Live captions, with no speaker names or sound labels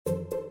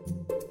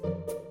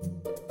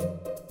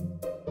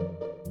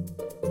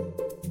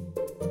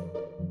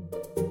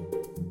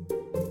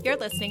You're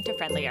listening to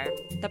Friendlier,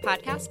 the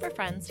podcast for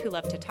friends who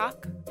love to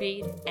talk,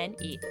 read, and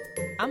eat.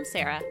 I'm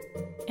Sarah.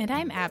 And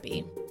I'm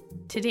Abby.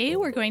 Today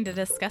we're going to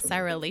discuss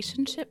our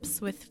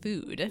relationships with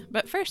food.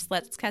 But first,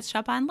 let's catch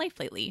up on life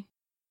lately.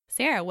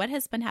 Sarah, what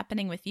has been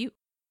happening with you?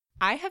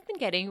 I have been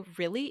getting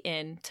really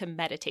into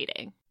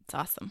meditating. It's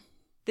awesome.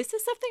 This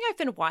is something I've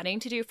been wanting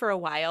to do for a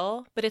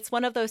while, but it's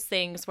one of those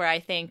things where I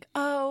think,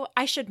 oh,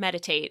 I should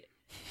meditate,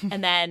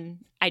 and then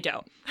I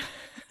don't.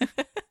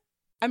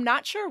 I'm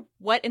not sure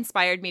what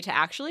inspired me to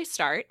actually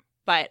start,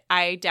 but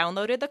I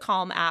downloaded the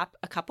Calm app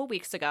a couple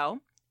weeks ago,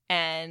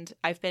 and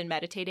I've been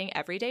meditating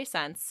every day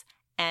since,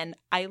 and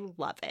I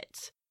love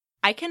it.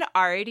 I can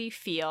already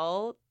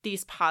feel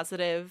these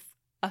positive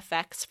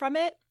effects from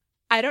it.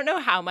 I don't know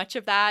how much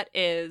of that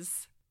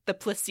is the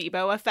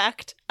placebo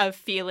effect of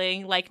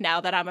feeling like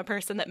now that I'm a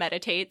person that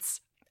meditates,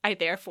 I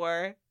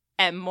therefore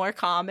am more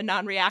calm and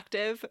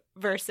non-reactive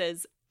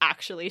versus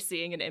actually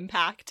seeing an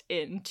impact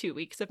in 2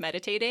 weeks of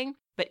meditating.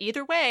 But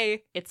either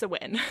way, it's a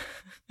win.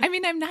 I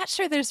mean, I'm not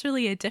sure there's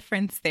really a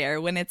difference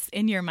there when it's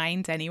in your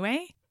mind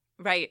anyway.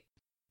 Right.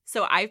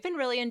 So I've been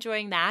really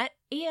enjoying that.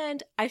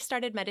 And I've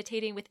started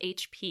meditating with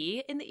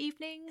HP in the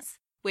evenings,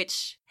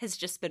 which has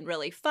just been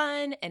really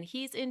fun, and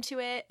he's into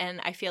it.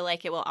 And I feel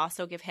like it will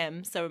also give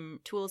him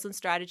some tools and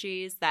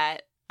strategies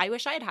that I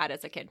wish I had had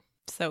as a kid.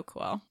 So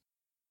cool.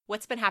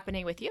 What's been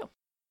happening with you?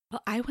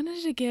 Well, I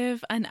wanted to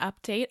give an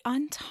update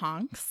on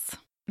Tonks.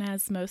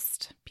 As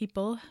most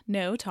people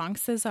know,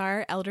 Tonks is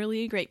our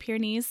elderly Great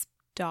Pyrenees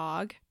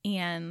dog,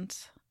 and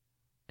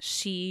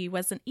she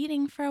wasn't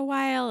eating for a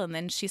while, and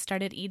then she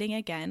started eating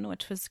again,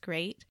 which was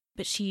great.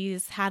 But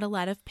she's had a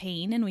lot of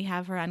pain, and we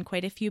have her on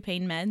quite a few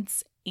pain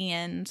meds.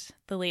 And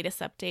the latest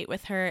update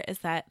with her is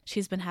that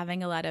she's been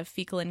having a lot of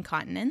fecal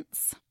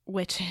incontinence,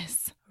 which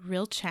is a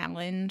real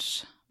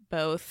challenge,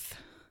 both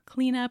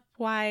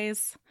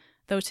cleanup-wise,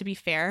 though to be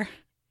fair,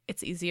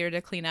 it's easier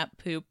to clean up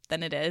poop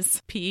than it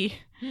is pee.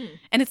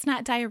 And it's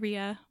not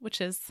diarrhea, which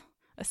is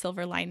a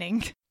silver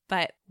lining.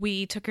 But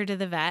we took her to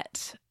the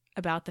vet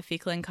about the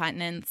fecal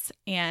incontinence,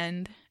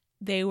 and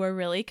they were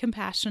really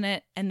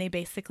compassionate, and they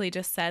basically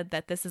just said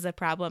that this is a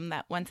problem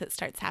that once it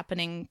starts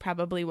happening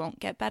probably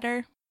won't get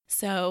better.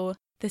 So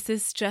this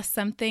is just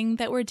something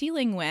that we're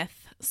dealing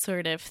with,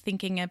 sort of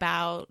thinking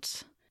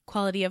about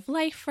quality of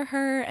life for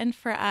her and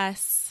for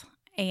us,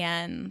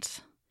 and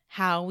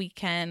how we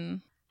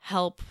can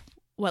help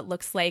what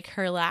looks like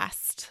her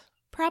last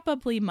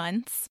probably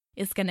months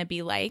is going to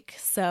be like.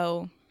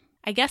 So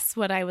I guess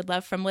what I would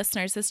love from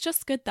listeners is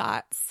just good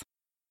thoughts.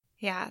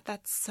 Yeah,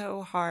 that's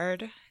so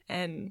hard.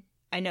 And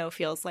I know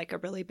feels like a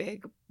really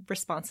big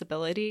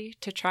responsibility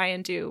to try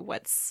and do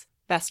what's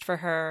best for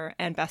her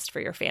and best for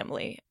your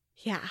family.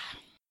 Yeah.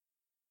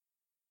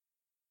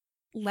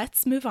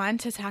 Let's move on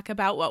to talk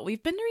about what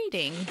we've been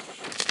reading.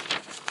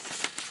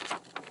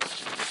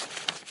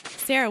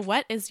 Sarah,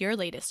 what is your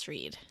latest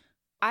read?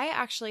 I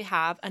actually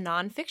have a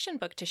nonfiction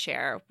book to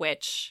share,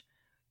 which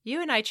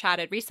you and I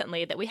chatted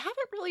recently that we haven't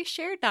really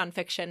shared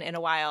nonfiction in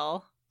a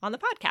while on the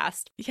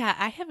podcast. Yeah,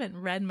 I haven't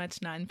read much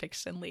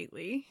nonfiction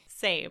lately.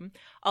 Same.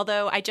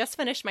 Although I just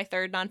finished my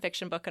third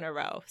nonfiction book in a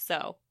row,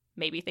 so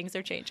maybe things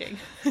are changing.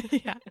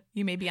 Yeah,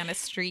 you may be on a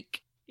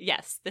streak.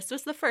 Yes, this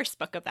was the first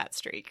book of that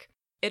streak.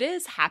 It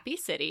is Happy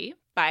City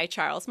by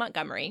Charles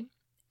Montgomery,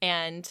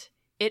 and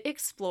it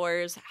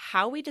explores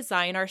how we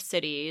design our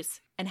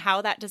cities and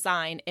how that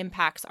design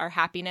impacts our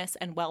happiness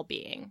and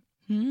well-being.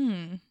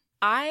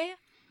 I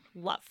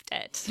loved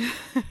it.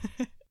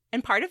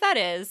 And part of that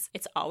is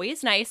it's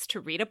always nice to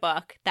read a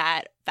book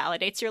that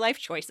validates your life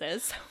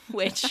choices,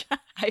 which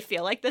I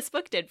feel like this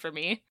book did for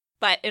me.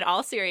 But in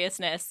all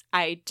seriousness,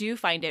 I do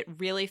find it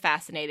really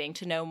fascinating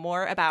to know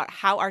more about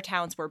how our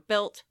towns were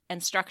built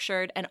and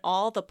structured and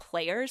all the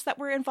players that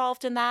were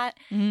involved in that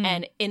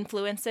and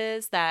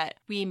influences that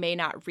we may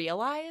not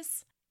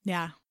realize.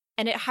 Yeah.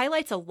 And it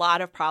highlights a lot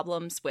of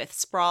problems with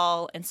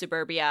sprawl and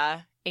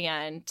suburbia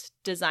and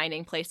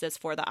designing places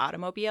for the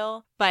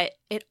automobile. But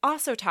it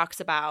also talks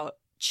about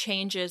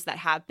changes that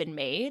have been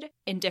made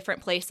in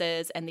different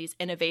places and these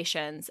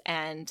innovations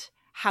and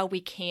how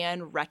we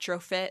can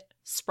retrofit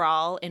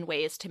sprawl in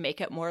ways to make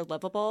it more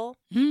livable.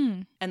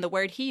 And the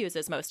word he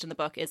uses most in the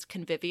book is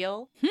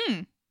convivial.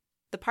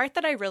 The part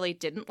that I really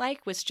didn't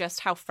like was just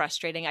how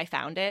frustrating I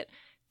found it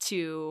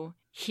to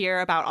hear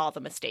about all the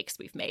mistakes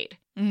we've made.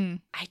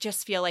 I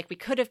just feel like we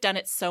could have done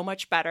it so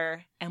much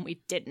better, and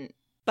we didn't.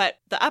 But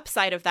the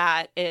upside of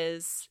that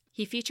is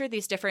he featured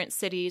these different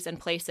cities and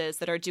places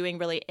that are doing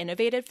really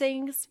innovative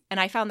things, and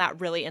I found that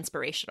really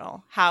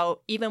inspirational. How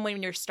even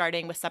when you're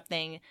starting with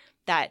something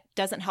that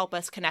doesn't help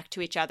us connect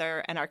to each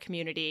other and our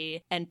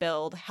community and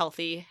build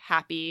healthy,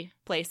 happy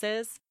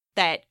places,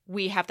 that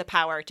we have the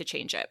power to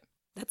change it.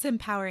 That's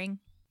empowering.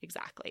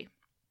 Exactly.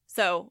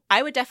 So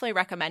I would definitely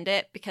recommend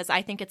it because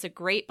I think it's a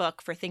great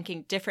book for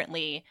thinking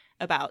differently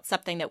about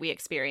something that we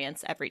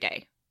experience every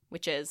day,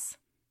 which is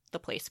the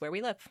place where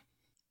we live.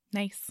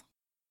 Nice.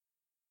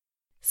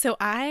 So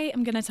I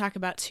am going to talk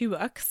about two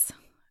books.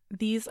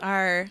 These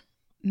are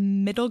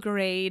middle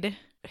grade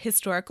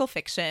historical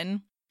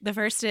fiction. The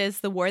first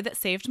is The War That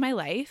Saved My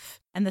Life,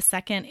 and the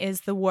second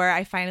is The War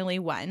I Finally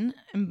Won.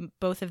 And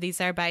both of these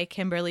are by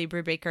Kimberly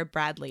Brubaker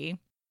Bradley.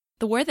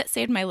 The War That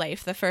Saved My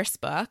Life, the first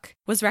book,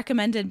 was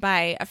recommended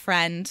by a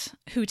friend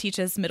who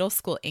teaches middle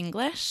school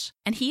English,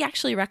 and he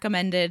actually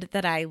recommended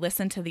that I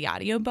listen to the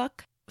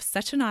audiobook.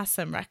 Such an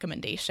awesome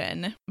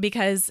recommendation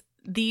because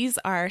these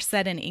are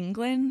set in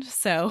England,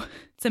 so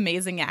it's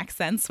amazing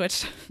accents,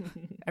 which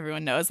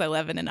everyone knows I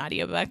love in an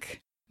audiobook.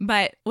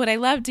 But what I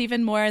loved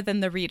even more than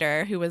the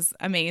reader, who was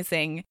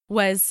amazing,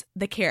 was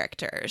the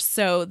characters.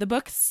 So the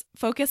books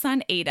focus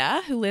on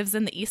Ada, who lives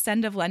in the East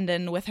End of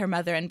London with her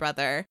mother and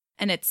brother,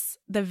 and it's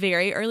the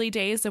very early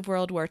days of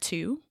World War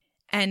II.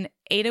 And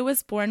Ada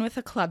was born with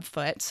a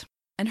clubfoot,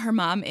 and her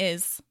mom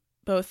is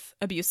both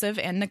abusive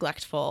and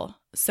neglectful,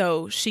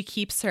 so she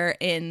keeps her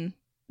in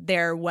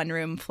their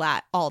one-room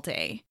flat all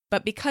day.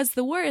 But because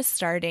the war is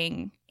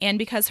starting, and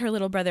because her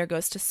little brother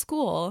goes to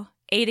school,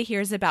 Ada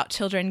hears about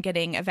children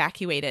getting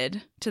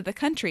evacuated to the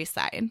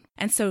countryside.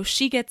 And so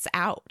she gets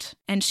out,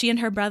 and she and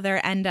her brother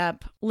end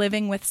up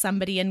living with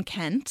somebody in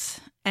Kent,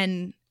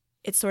 and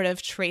it sort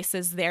of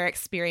traces their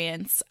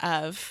experience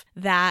of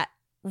that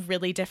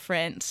really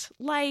different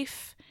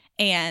life,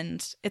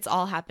 and it's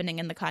all happening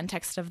in the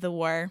context of the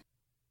war.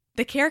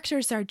 The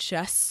characters are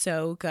just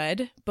so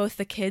good, both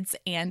the kids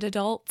and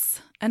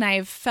adults. And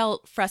I've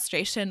felt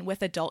frustration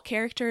with adult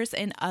characters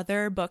in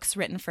other books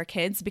written for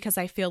kids because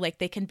I feel like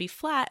they can be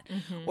flat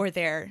or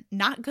they're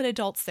not good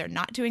adults, they're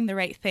not doing the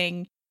right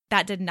thing.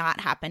 That did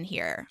not happen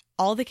here.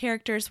 All the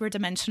characters were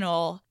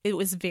dimensional. It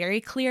was very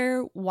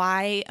clear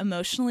why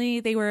emotionally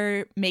they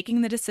were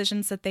making the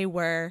decisions that they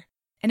were.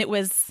 And it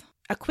was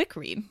a quick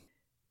read.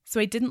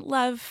 So I didn't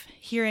love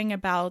hearing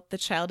about the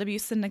child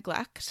abuse and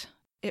neglect.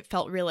 It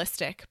felt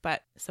realistic,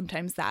 but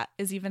sometimes that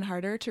is even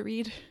harder to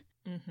read.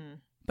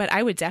 But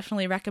I would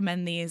definitely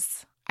recommend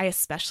these. I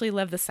especially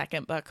love the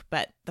second book,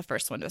 but the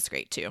first one was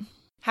great too.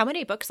 How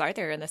many books are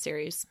there in the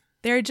series?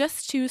 There are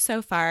just 2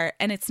 so far,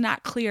 and it's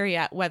not clear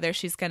yet whether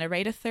she's going to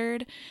write a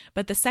third,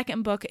 but the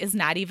second book is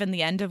not even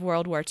the end of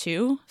World War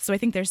II, so I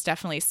think there's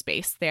definitely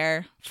space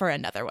there for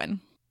another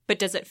one. But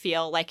does it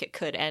feel like it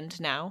could end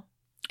now?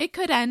 It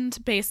could end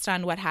based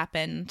on what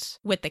happened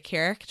with the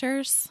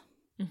characters.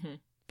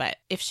 But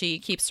if she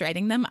keeps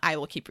writing them, I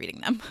will keep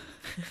reading them.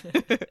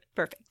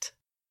 Perfect.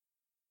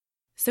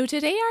 So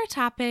today our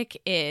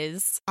topic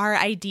is our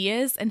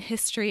ideas and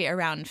history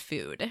around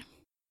food.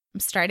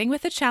 I'm starting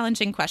with a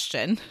challenging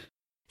question.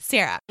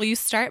 Sarah, will you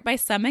start by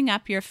summing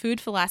up your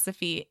food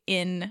philosophy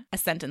in a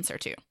sentence or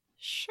 2?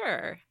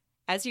 Sure.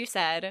 As you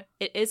said,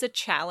 it is a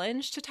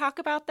challenge to talk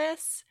about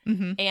this.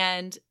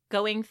 And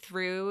going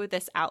through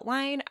this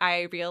outline,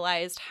 I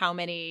realized how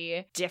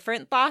many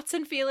different thoughts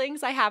and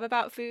feelings I have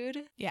about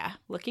food. Yeah.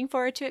 Looking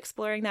forward to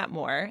exploring that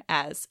more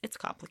as it's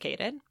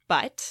complicated.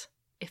 But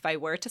if I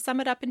were to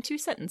sum it up in 2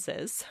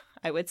 sentences,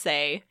 I would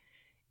say,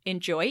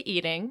 enjoy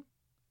eating,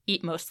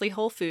 eat mostly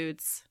whole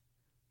foods,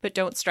 but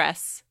don't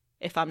stress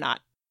if I'm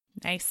not.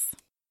 Nice.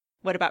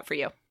 What about for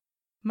you?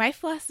 My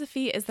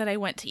philosophy is that I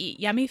want to eat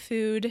yummy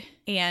food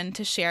and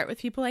to share it with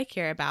people I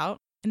care about.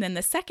 And then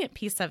the second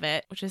piece of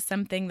it, which is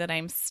something that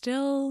I'm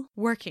still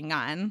working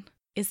on,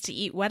 is to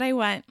eat what I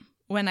want,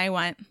 when I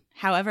want,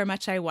 however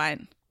much I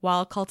want,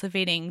 while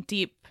cultivating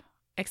deep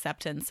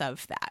acceptance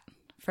of that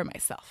for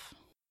myself.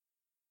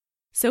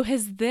 So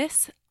has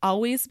this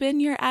always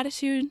been your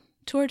attitude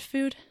toward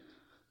food?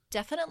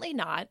 Definitely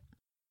not.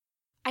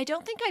 I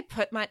don't think I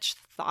put much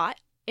thought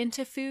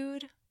into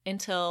food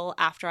until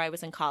after I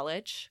was in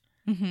college.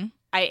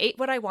 I ate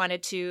what I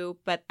wanted to,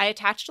 but I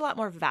attached a lot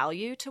more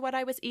value to what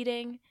I was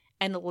eating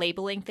and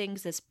labeling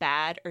things as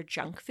bad or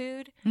junk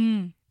food.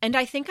 And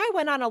I think I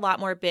went on a lot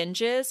more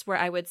binges where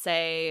I would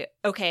say,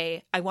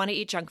 okay, I want to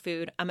eat junk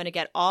food. I'm going to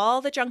get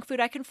all the junk food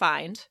I can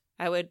find.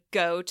 I would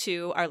go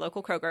to our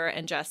local Kroger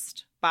and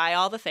just buy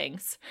all the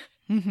things.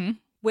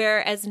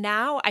 Whereas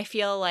now I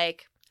feel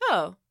like,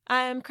 oh,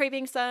 I'm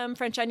craving some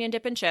French onion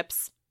dip and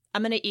chips.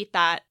 I'm going to eat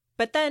that.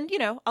 But then,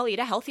 I'll eat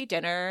a healthy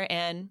dinner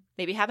and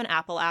maybe have an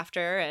apple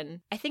after. And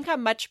I think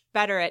I'm much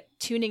better at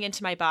tuning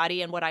into my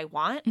body and what I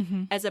want,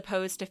 as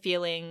opposed to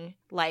feeling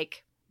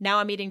like now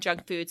I'm eating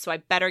junk food, so I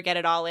better get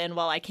it all in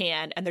while I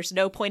can. And there's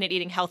no point in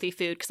eating healthy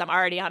food because I'm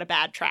already on a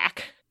bad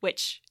track,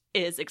 which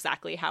is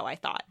exactly how I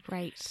thought.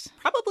 Right.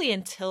 Probably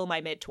until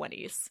my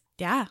mid-20s.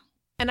 Yeah.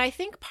 And I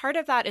think part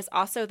of that is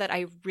also that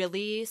I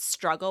really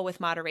struggle with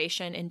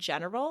moderation in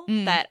general,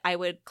 that I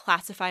would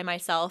classify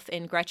myself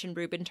in Gretchen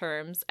Rubin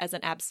terms as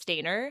an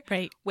abstainer,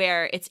 Right.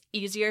 where it's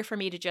easier for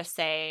me to just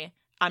say,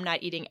 I'm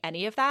not eating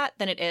any of that,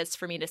 than it is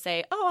for me to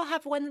say, oh, I'll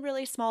have one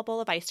really small bowl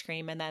of ice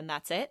cream and then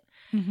that's it.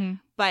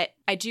 But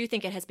I do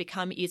think it has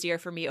become easier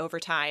for me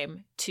over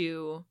time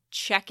to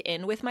check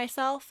in with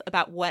myself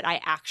about what I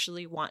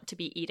actually want to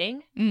be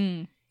eating,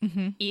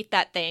 eat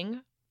that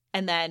thing,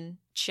 and then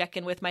check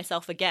in with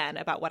myself again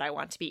about what I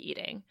want to be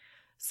eating.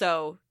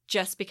 So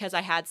just because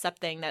I had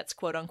something that's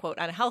quote unquote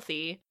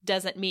unhealthy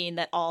doesn't mean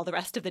that all the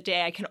rest of the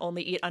day I can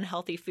only eat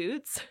unhealthy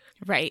foods.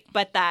 Right.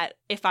 But that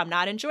if I'm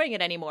not enjoying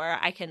it anymore,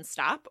 I can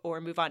stop or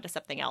move on to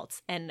something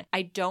else. And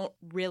I don't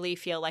really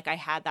feel like I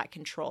had that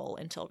control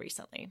until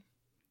recently.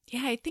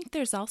 Yeah, I think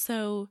there's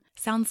also,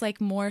 sounds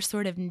like more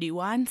sort of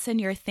nuance in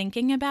your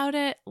thinking about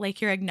it.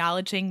 Like you're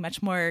acknowledging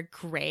much more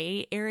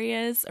gray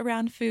areas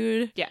around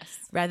food.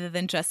 Yes. Rather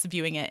than just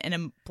viewing it in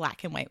a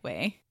black and white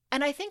way.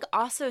 And I think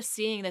also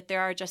seeing that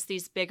there are just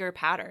these bigger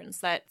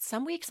patterns, that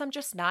some weeks I'm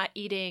just not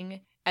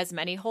eating as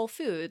many whole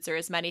foods or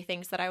as many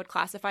things that I would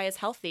classify as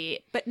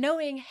healthy, but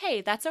knowing,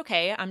 hey, that's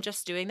okay. I'm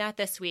just doing that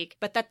this week,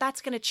 but that's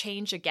going to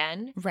change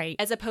again. Right.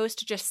 As opposed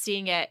to just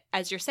seeing it,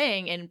 as you're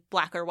saying, in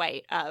black or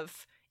white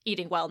of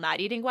eating well, not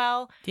eating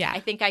well. Yeah.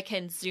 I think I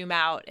can zoom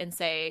out and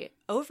say,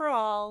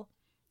 overall,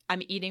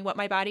 I'm eating what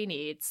my body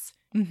needs.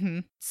 Mm-hmm.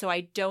 So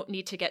I don't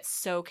need to get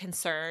so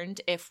concerned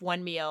if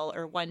one meal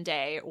or one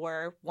day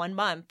or 1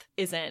 month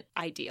isn't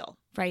ideal.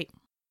 Right.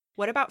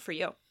 What about for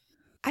you?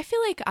 I feel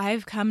like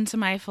I've come to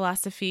my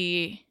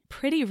philosophy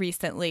pretty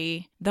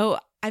recently, though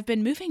I've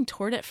been moving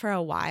toward it for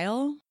a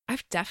while.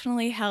 I've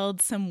definitely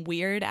held some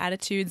weird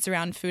attitudes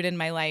around food in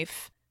my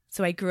life.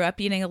 So I grew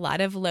up eating a lot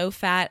of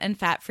low-fat and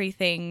fat-free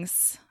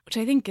things, which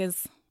I think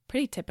is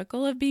pretty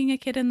typical of being a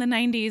kid in the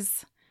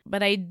 90s.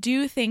 But I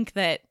do think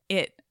that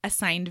it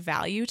assigned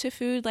value to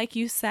food, like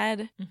you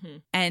said,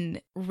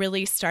 and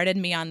really started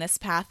me on this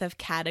path of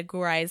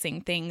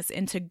categorizing things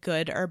into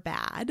good or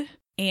bad.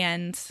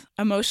 And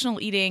emotional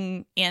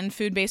eating and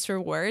food-based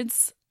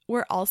rewards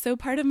were also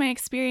part of my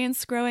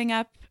experience growing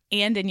up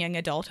and in young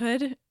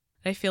adulthood.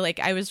 I feel like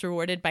I was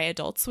rewarded by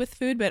adults with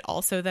food, but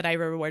also that I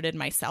rewarded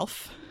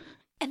myself.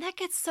 And that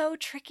gets so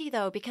tricky,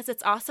 though, because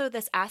it's also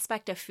this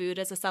aspect of food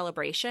as a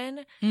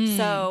celebration.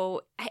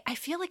 So I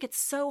feel like it's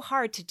so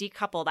hard to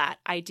decouple that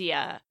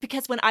idea,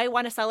 because when I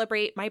want to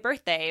celebrate my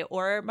birthday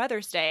or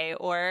Mother's Day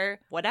or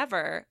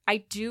whatever, I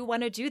do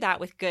want to do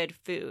that with good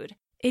food.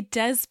 It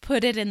does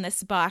put it in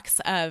this box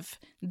of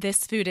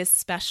this food is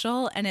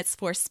special and it's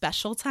for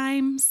special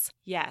times.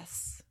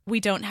 Yes.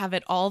 We don't have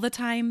it all the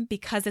time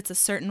because it's a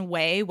certain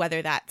way,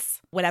 whether that's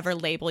whatever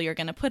label you're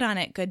going to put on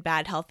it, good,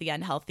 bad, healthy,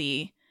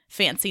 unhealthy,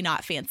 fancy,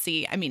 not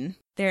fancy. I mean,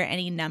 there are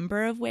any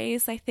number of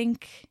ways, I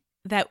think,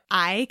 that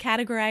I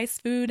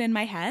categorize food in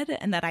my head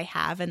and that I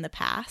have in the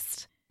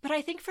past. But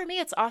I think for me,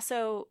 it's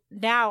also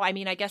now, I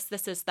mean, I guess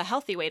this is the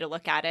healthy way to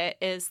look at it,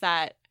 is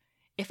that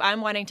if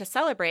I'm wanting to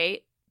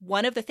celebrate,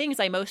 one of the things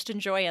I most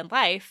enjoy in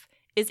life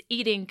is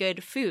eating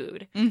good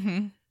food.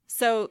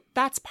 So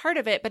that's part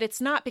of it, but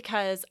it's not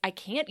because I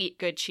can't eat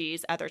good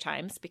cheese other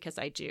times, because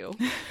I do.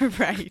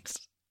 Right.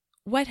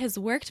 What has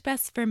worked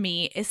best for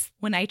me is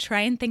when I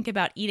try and think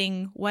about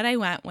eating what I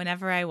want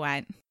whenever I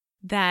want,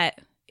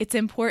 that it's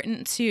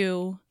important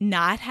to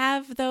not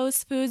have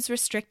those foods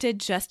restricted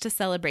just to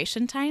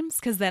celebration times,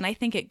 because then I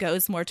think it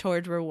goes more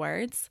toward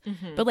rewards.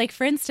 But like,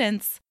 for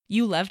instance,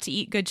 you love to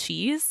eat good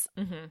cheese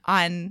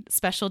on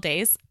special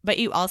days, but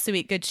you also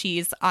eat good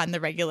cheese on the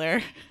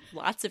regular.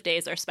 Lots of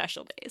days are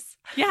special days.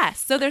 Yeah.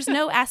 So there's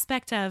no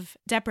aspect of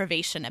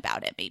deprivation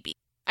about it, maybe.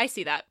 I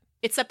see that.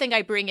 It's something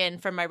I bring in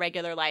from my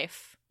regular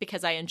life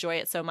because I enjoy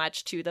it so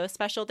much to those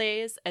special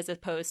days, as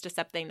opposed to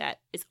something that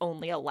is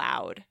only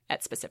allowed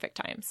at specific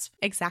times.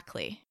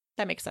 Exactly.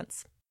 That makes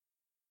sense.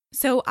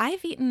 So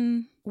I've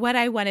eaten what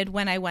I wanted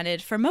when I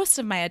wanted for most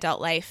of my adult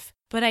life,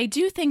 but I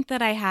do think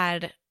that I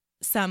had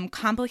some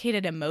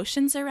complicated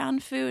emotions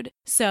around food.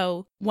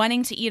 So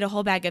wanting to eat a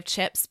whole bag of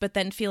chips, but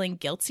then feeling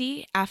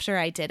guilty after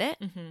I did it.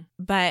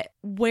 But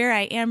where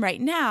I am right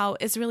now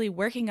is really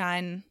working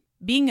on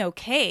being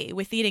okay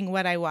with eating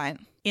what I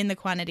want in the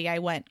quantity I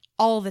want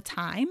all the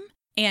time,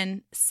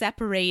 and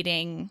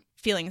separating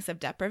feelings of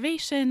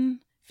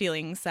deprivation,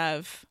 feelings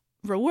of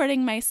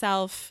rewarding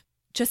myself,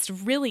 just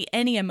really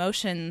any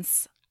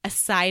emotions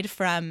aside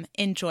from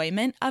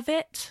enjoyment of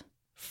it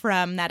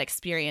from that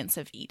experience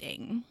of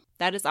eating.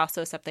 That is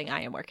also something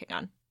I am working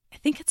on. I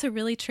think it's a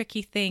really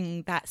tricky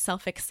thing, that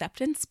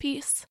self-acceptance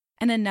piece.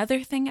 And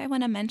another thing I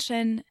want to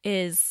mention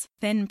is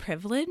thin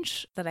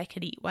privilege, that I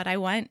could eat what I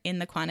want in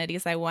the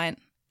quantities I want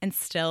and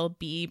still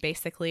be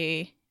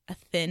basically a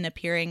thin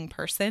appearing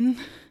person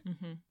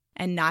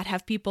and not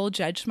have people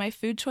judge my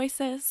food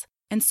choices.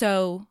 And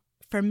so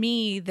for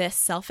me, this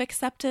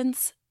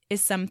self-acceptance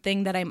is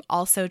something that I'm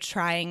also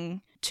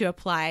trying to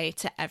apply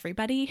to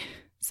everybody.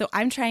 So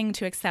I'm trying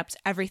to accept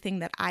everything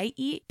that I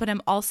eat, but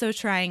I'm also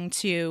trying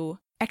to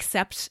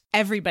accept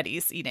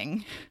everybody's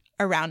eating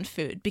around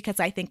food, because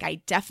I think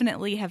I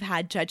definitely have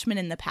had judgment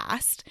in the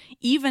past,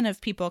 even of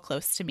people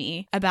close to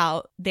me,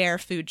 about their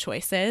food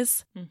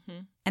choices.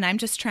 And I'm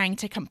just trying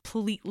to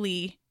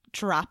completely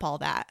drop all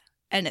that.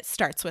 And it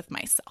starts with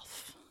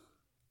myself.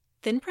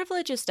 Thin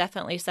privilege is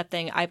definitely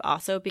something I've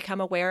also become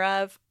aware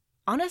of,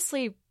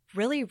 honestly,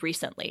 really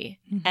recently.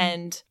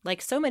 And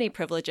like so many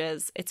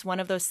privileges, it's one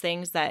of those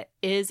things that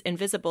is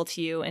invisible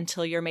to you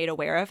until you're made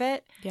aware of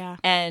it. Yeah.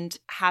 And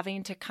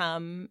having to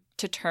come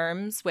to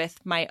terms with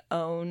my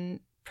own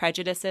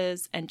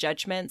prejudices and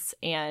judgments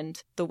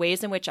and the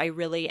ways in which I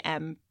really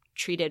am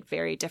treated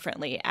very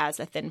differently as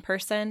a thin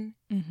person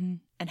Mm-hmm.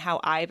 and how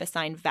I've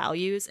assigned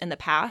values in the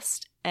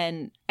past.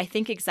 And I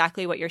think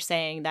exactly what you're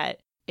saying,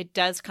 that it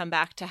does come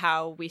back to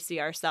how we see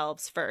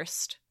ourselves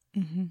first.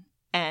 Mm-hmm.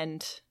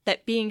 And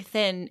that being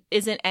thin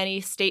isn't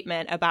any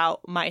statement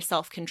about my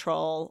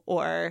self-control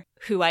or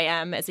who I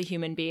am as a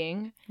human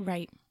being.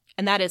 Right.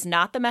 And that is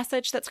not the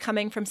message that's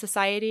coming from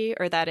society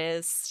or that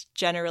is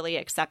generally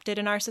accepted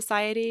in our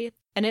society.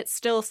 And it's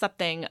still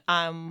something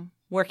I'm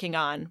working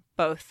on,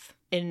 both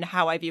in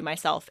how I view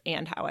myself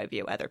and how I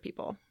view other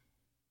people.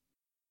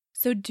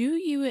 So do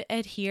you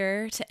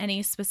adhere to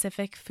any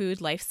specific food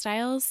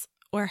lifestyles,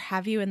 or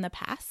have you in the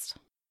past?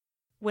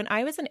 When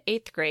I was in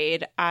 8th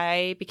grade,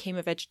 I became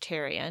a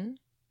vegetarian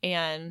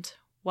and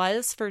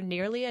was for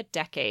nearly a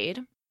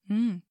decade.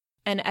 Mm.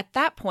 And at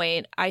that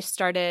point, I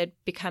started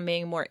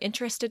becoming more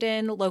interested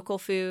in local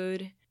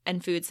food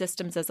and food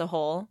systems as a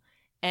whole,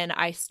 and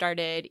I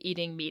started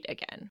eating meat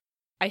again.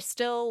 I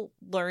still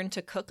learned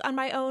to cook on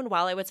my own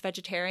while I was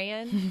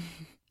vegetarian,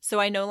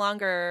 so I no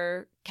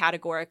longer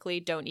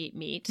categorically don't eat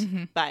meat,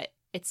 Mm-hmm. but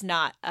it's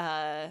not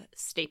a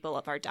staple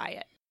of our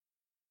diet.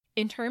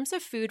 In terms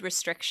of food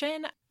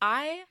restriction,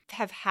 I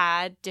have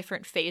had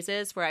different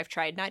phases where I've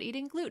tried not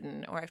eating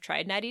gluten or I've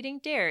tried not eating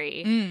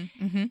dairy.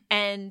 Mm-hmm.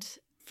 And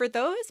for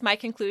those, my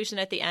conclusion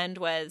at the end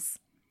was,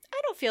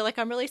 I don't feel like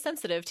I'm really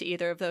sensitive to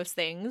either of those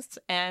things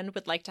and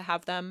would like to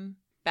have them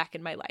back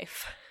in my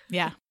life.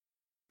 Yeah.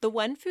 The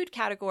one food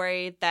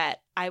category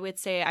that I would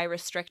say I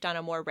restrict on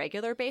a more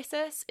regular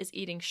basis is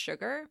eating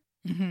sugar.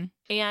 Mm-hmm.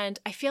 And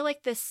I feel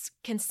like this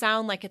can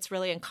sound like it's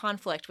really in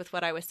conflict with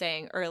what I was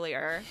saying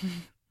earlier.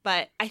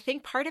 But I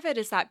think part of it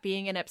is that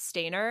being an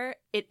abstainer,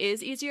 it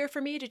is easier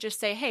for me to just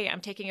say, hey,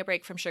 I'm taking a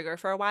break from sugar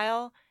for a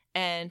while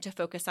and to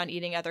focus on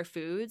eating other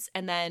foods.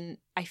 And then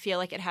I feel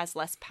like it has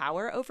less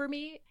power over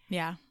me.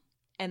 Yeah.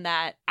 And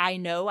that I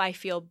know I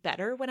feel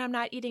better when I'm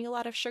not eating a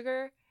lot of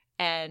sugar.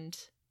 And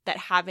that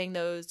having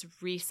those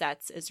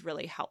resets is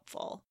really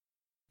helpful.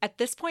 At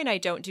this point, I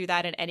don't do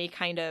that in any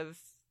kind of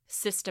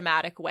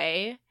systematic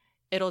way.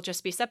 It'll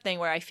just be something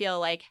where I feel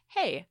like,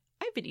 hey,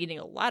 I've been eating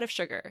a lot of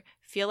sugar,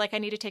 feel like I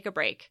need to take a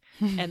break.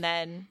 And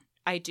then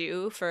I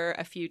do for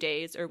a few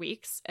days or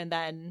weeks. And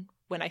then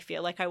when I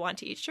feel like I want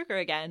to eat sugar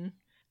again,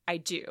 I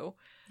do.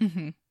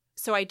 Mm-hmm.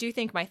 So I do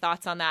think my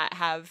thoughts on that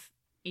have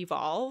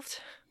evolved,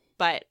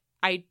 but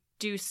I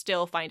do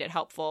still find it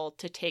helpful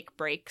to take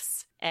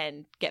breaks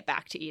and get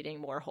back to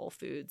eating more whole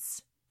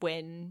foods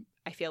when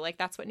I feel like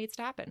that's what needs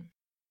to happen.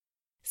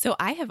 So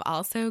I have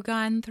also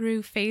gone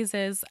through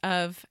phases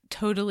of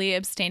totally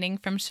abstaining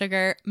from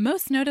sugar,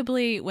 most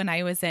notably when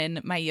I was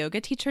in my yoga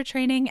teacher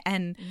training,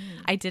 and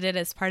I did it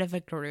as part of a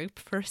group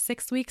for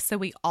 6 weeks. So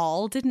we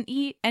all didn't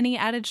eat any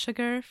added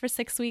sugar for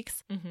 6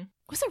 weeks. Mm-hmm.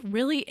 It was a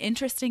really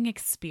interesting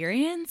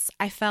experience.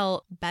 I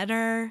felt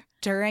better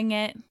during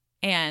it,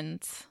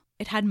 and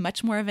it had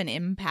much more of an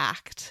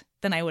impact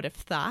than I would have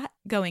thought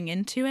going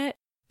into it.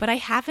 But I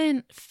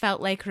haven't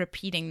felt like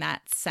repeating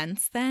that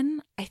since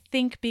then. I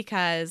think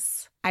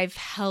because I've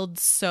held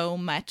so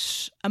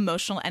much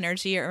emotional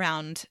energy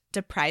around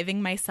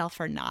depriving myself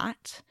or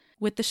not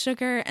with the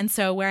sugar. And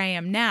so where I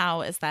am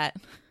now is that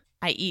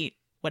I eat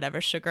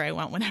whatever sugar I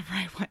want whenever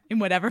I want, in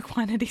whatever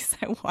quantities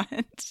I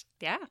want.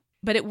 Yeah.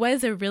 But it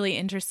was a really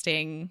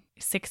interesting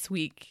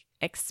 6-week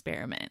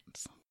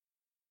experiment.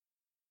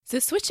 So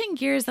switching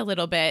gears a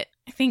little bit,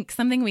 I think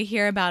something we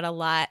hear about a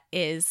lot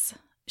is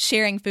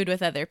sharing food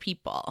with other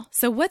people.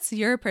 So what's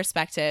your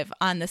perspective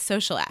on the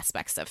social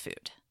aspects of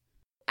food?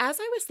 As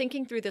I was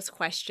thinking through this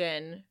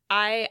question,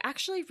 I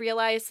actually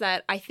realized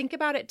that I think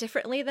about it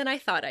differently than I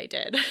thought I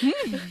did.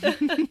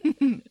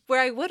 Where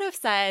I would have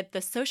said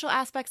the social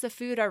aspects of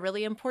food are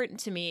really important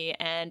to me,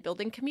 and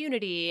building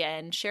community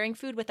and sharing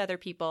food with other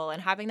people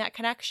and having that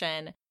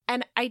connection.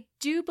 And I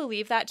do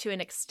believe that to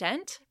an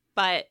extent,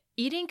 but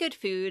eating good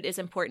food is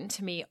important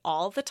to me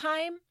all the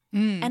time.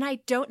 And I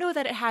don't know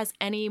that it has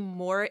any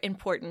more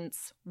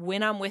importance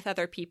when I'm with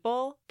other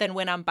people than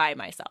when I'm by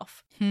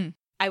myself.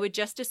 I would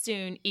just as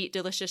soon eat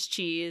delicious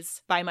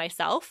cheese by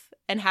myself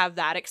and have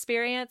that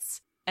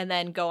experience and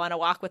then go on a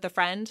walk with a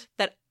friend.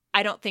 That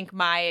I don't think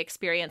my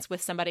experience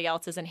with somebody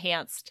else is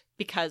enhanced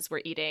because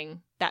we're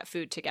eating that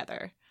food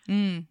together.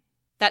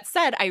 That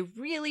said, I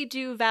really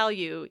do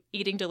value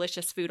eating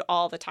delicious food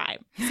all the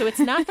time. So it's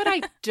not that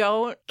I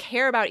don't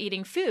care about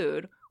eating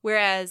food,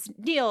 whereas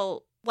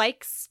Neil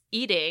likes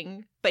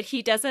eating, but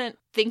he doesn't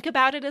think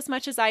about it as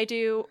much as I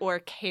do or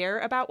care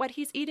about what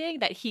he's eating,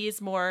 that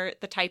he's more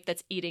the type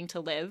that's eating to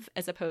live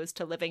as opposed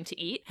to living to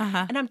eat.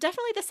 And I'm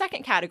definitely the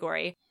second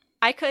category.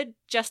 I could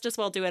just as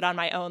well do it on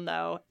my own,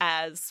 though,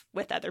 as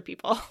with other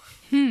people.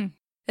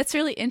 That's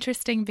really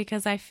interesting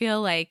because I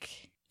feel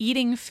like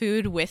eating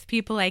food with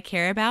people I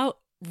care about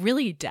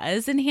really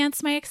does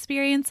enhance my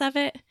experience of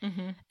it.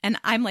 And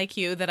I'm like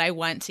you, that I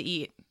want to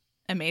eat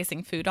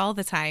amazing food all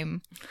the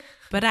time.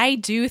 But I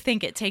do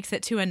think it takes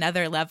it to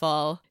another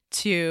level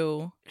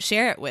to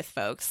share it with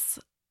folks.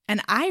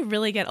 And I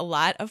really get a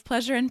lot of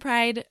pleasure and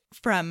pride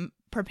from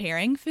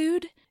preparing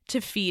food,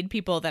 to feed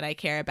people that I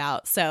care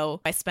about.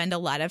 So I spend a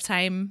lot of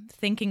time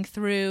thinking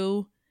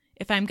through,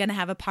 if I'm going to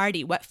have a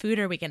party, what food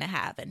are we going to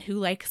have and who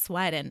likes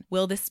what and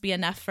will this be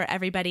enough for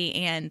everybody?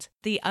 And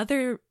the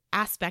other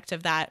aspect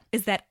of that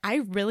is that I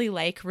really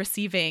like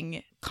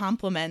receiving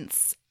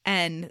compliments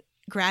and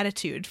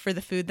gratitude for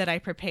the food that I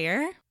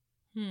prepare.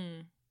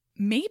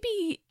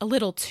 Maybe a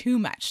little too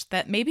much,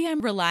 that maybe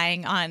I'm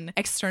relying on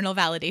external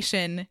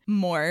validation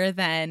more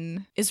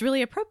than is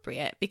really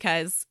appropriate,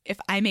 because if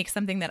I make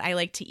something that I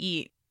like to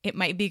eat, it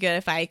might be good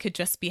if I could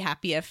just be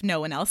happy if no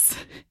one else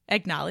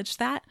acknowledged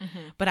that.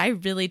 But I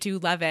really do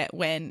love it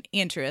when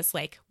Andrew is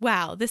like,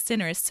 wow, this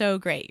dinner is so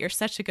great. You're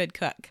such a good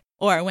cook.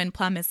 Or when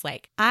Plum is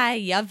like, I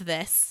love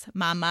this,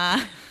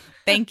 mama.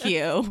 Thank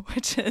you,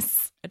 which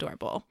is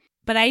adorable.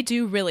 But I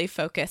do really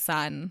focus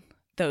on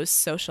those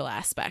social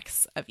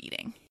aspects of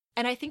eating.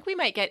 And I think we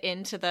might get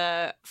into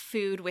the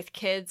food with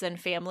kids and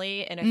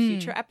family in a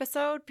future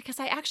episode,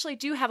 because I actually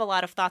do have a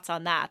lot of thoughts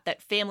on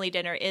that family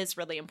dinner is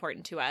really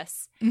important to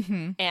us.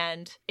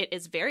 And it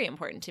is very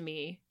important to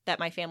me that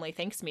my family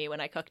thanks me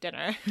when I cook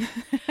dinner.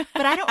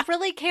 But I don't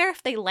really care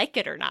if they like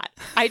it or not.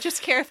 I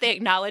just care if they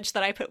acknowledge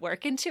that I put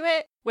work into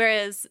it.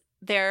 Whereas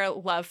their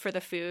love for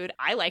the food,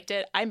 I liked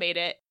it, I made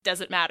it,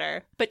 doesn't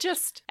matter. But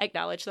just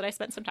acknowledge that I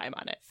spent some time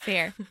on it.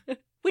 Fair.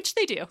 Which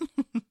they do.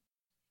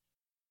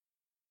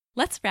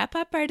 Let's wrap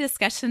up our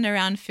discussion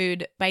around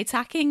food by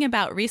talking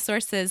about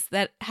resources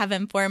that have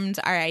informed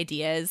our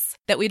ideas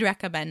that we'd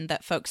recommend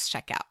that folks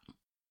check out.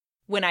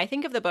 When I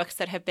think of the books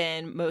that have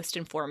been most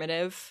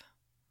informative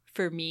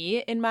for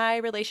me in my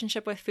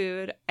relationship with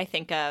food, I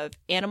think of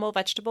Animal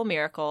Vegetable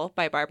Miracle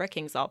by Barbara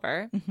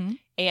Kingsolver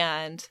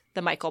and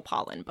the Michael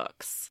Pollan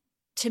books.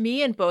 To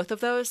me, in both of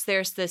those,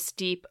 there's this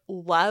deep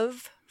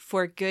love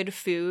for good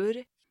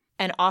food,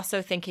 and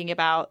also thinking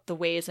about the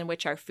ways in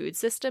which our food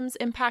systems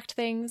impact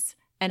things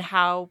and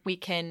how we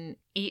can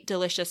eat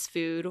delicious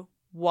food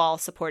while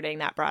supporting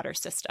that broader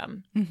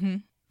system.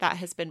 That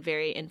has been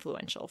very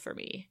influential for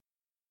me.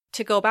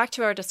 To go back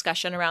to our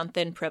discussion around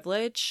thin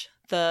privilege,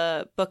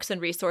 the books and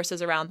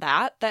resources around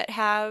that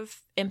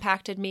have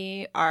impacted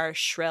me are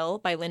Shrill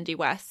by Lindy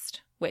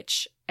West,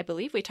 which I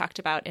believe we talked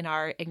about in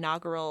our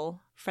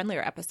inaugural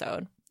Friendlier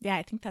episode. Yeah,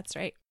 I think that's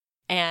right.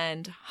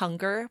 And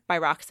Hunger by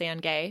Roxane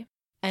Gay.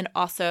 And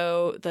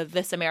also the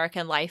This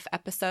American Life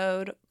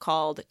episode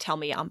called Tell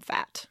Me I'm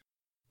Fat.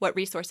 What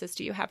resources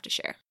do you have to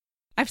share?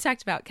 I've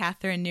talked about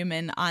Catherine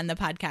Newman on the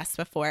podcast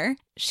before.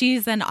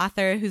 She's an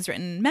author who's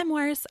written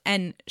memoirs,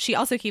 and she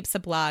also keeps a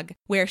blog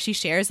where she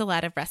shares a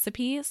lot of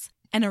recipes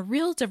and a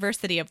real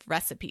diversity of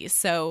recipes.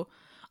 So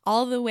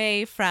all the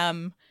way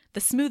from the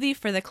smoothie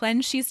for the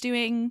cleanse she's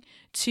doing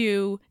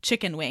to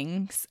chicken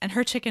wings. And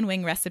her chicken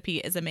wing recipe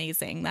is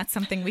amazing. That's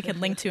something we can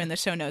link to in the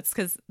show notes,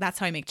 because that's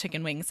how I make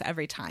chicken wings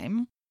every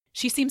time.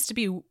 She seems to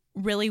be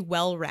really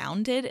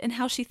well-rounded in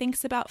how she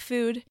thinks about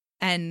food.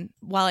 And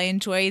while I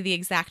enjoy the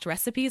exact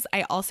recipes,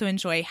 I also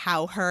enjoy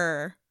how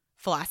her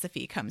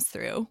philosophy comes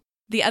through.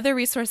 The other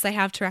resource I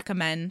have to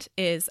recommend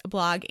is a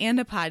blog and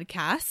a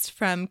podcast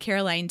from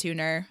Caroline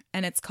Dooner,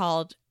 and it's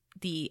called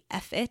the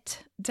F-It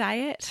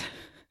Diet.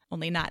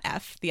 Only not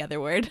F, the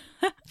other word.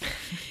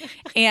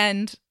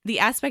 And the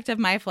aspect of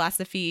my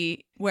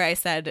philosophy where I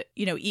said,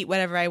 eat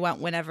whatever I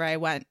want, whenever I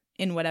want,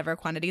 in whatever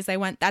quantities I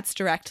want, that's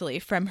directly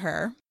from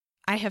her.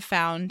 I have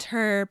found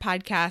her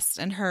podcast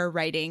and her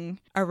writing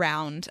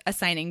around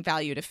assigning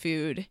value to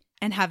food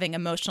and having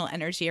emotional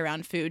energy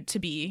around food to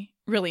be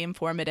really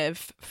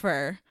informative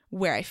for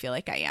where I feel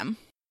like I am.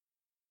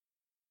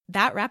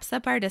 That wraps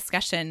up our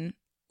discussion.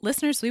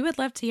 Listeners, we would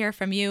love to hear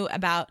from you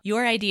about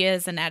your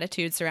ideas and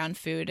attitudes around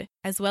food,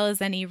 as well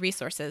as any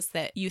resources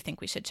that you think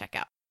we should check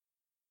out.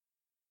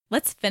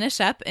 Let's finish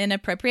up in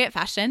appropriate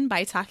fashion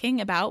by talking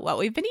about what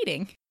we've been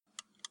eating.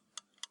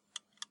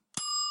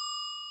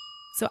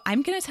 So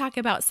I'm going to talk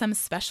about some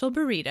special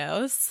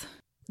burritos.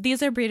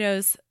 These are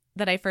burritos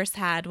that I first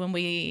had when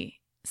we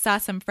saw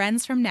some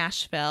friends from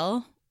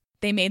Nashville.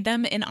 They made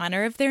them in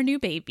honor of their new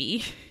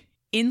baby.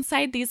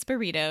 Inside these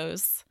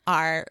burritos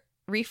are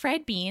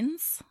refried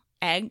beans,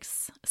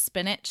 eggs,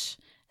 spinach,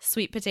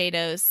 sweet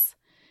potatoes,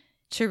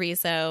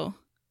 chorizo,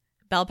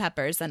 bell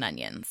peppers, and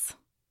onions.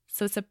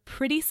 So it's a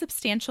pretty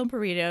substantial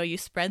burrito. You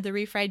spread the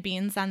refried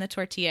beans on the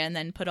tortilla and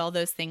then put all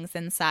those things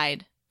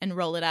inside and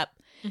roll it up.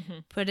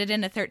 Put it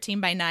in a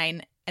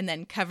 13x9 and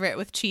then cover it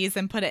with cheese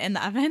and put it in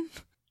the oven.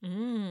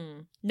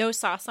 No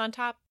sauce on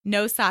top?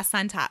 No sauce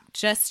on top,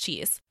 just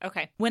cheese.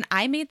 Okay. When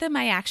I made them,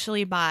 I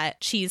actually bought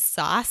cheese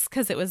sauce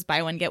because it was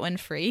buy one, get one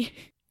free.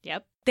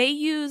 Yep. They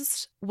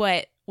used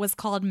what was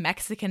called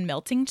Mexican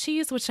melting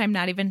cheese, which I'm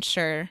not even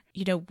sure,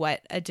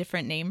 what a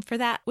different name for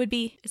that would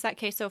be. Is that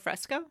queso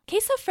fresco?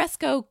 Queso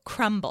fresco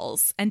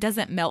crumbles and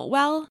doesn't melt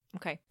well.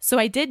 Okay. So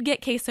I did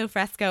get queso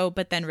fresco,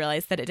 but then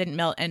realized that it didn't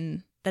melt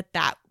and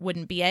that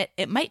wouldn't be it.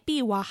 It might be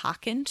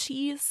Oaxacan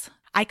cheese.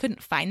 I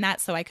couldn't find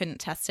that, so I couldn't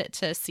test it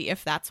to see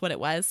if that's what it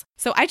was.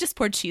 So I just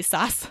poured cheese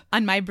sauce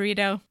on my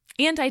burrito.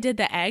 And I did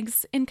the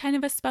eggs in kind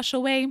of a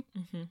special way.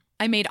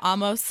 I made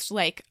almost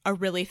like a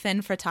really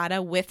thin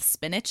frittata with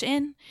spinach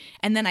in,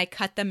 and then I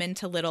cut them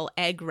into little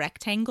egg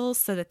rectangles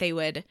so that they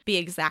would be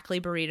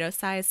exactly burrito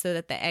size so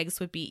that the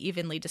eggs would be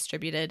evenly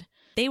distributed.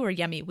 They were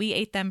yummy. We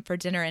ate them for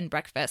dinner and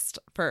breakfast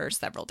for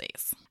several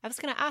days. I was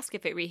going to ask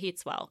if it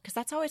reheats well, because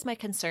that's always my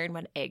concern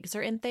when eggs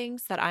are in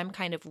things, that I'm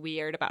kind of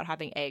weird about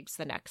having eggs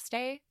the next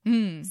day.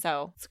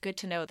 So it's good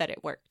to know that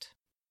it worked.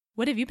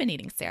 What have you been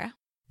eating, Sarah?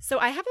 So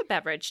I have a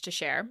beverage to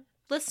share.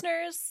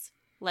 Listeners,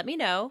 let me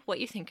know what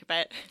you think of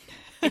it.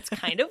 It's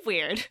kind of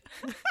weird.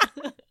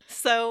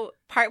 So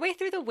partway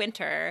through the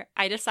winter,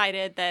 I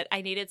decided that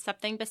I needed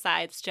something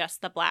besides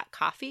just the black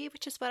coffee,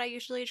 which is what I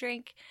usually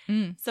drink.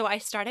 So I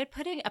started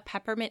putting a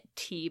peppermint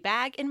tea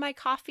bag in my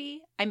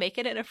coffee. I make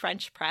it in a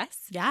French press.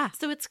 Yeah.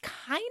 So it's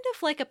kind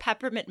of like a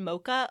peppermint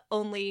mocha,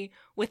 only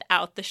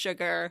without the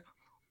sugar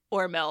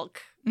or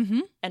milk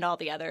and all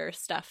the other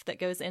stuff that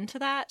goes into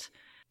that.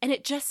 And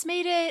it just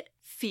made it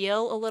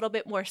feel a little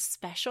bit more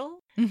special.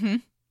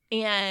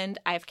 And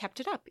I've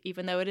kept it up,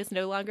 even though it is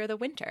no longer the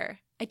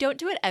winter. I don't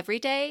do it every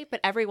day, but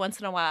every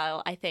once in a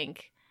while, I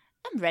think,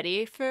 I'm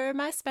ready for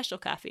my special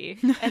coffee.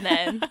 And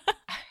then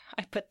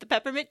I put the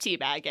peppermint tea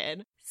bag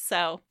in.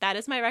 So that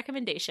is my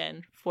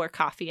recommendation for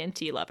coffee and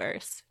tea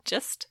lovers.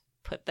 Just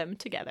put them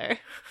together.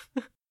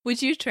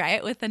 Would you try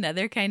it with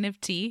another kind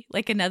of tea,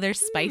 like another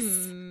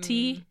spice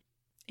tea?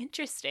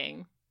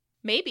 Interesting.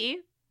 Maybe.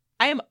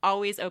 I am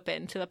always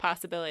open to the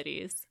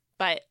possibilities,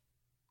 but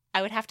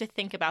I would have to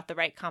think about the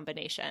right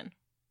combination.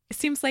 It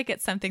seems like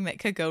it's something that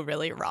could go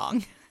really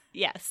wrong.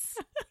 Yes.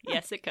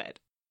 Yes, it could.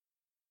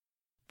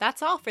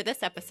 That's all for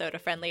this episode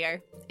of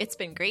Friendlier. It's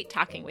been great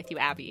talking with you,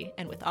 Abby,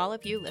 and with all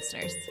of you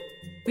listeners.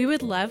 We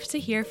would love to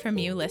hear from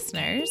you,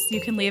 listeners.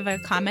 You can leave a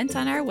comment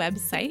on our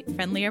website,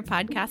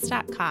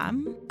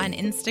 friendlierpodcast.com, on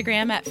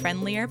Instagram at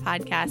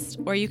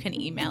friendlierpodcast, or you can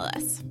email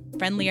us,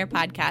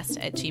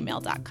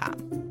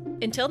 friendlierpodcast@gmail.com.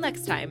 Until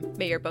next time,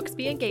 may your books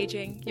be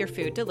engaging, your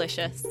food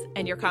delicious,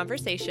 and your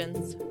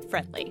conversations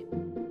friendly.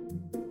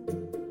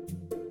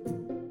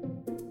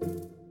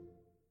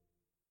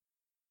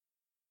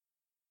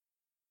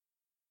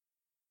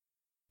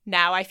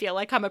 Now I feel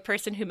like I'm a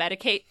person who not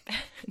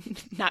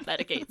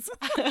medicates.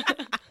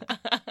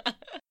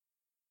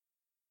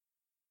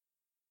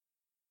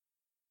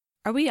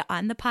 Are we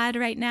on the pod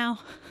right now?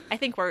 I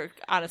think we're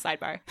on a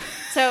sidebar.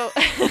 So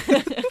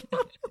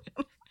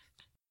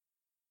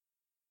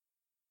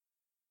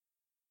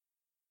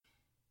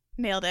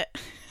Nailed it.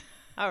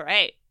 All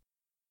right.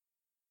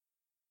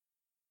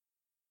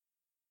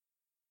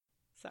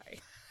 Sorry.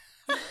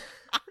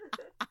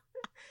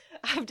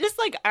 I'm just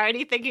like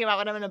already thinking about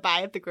what I'm going to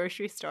buy at the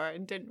grocery store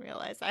and didn't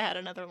realize I had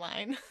another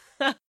line.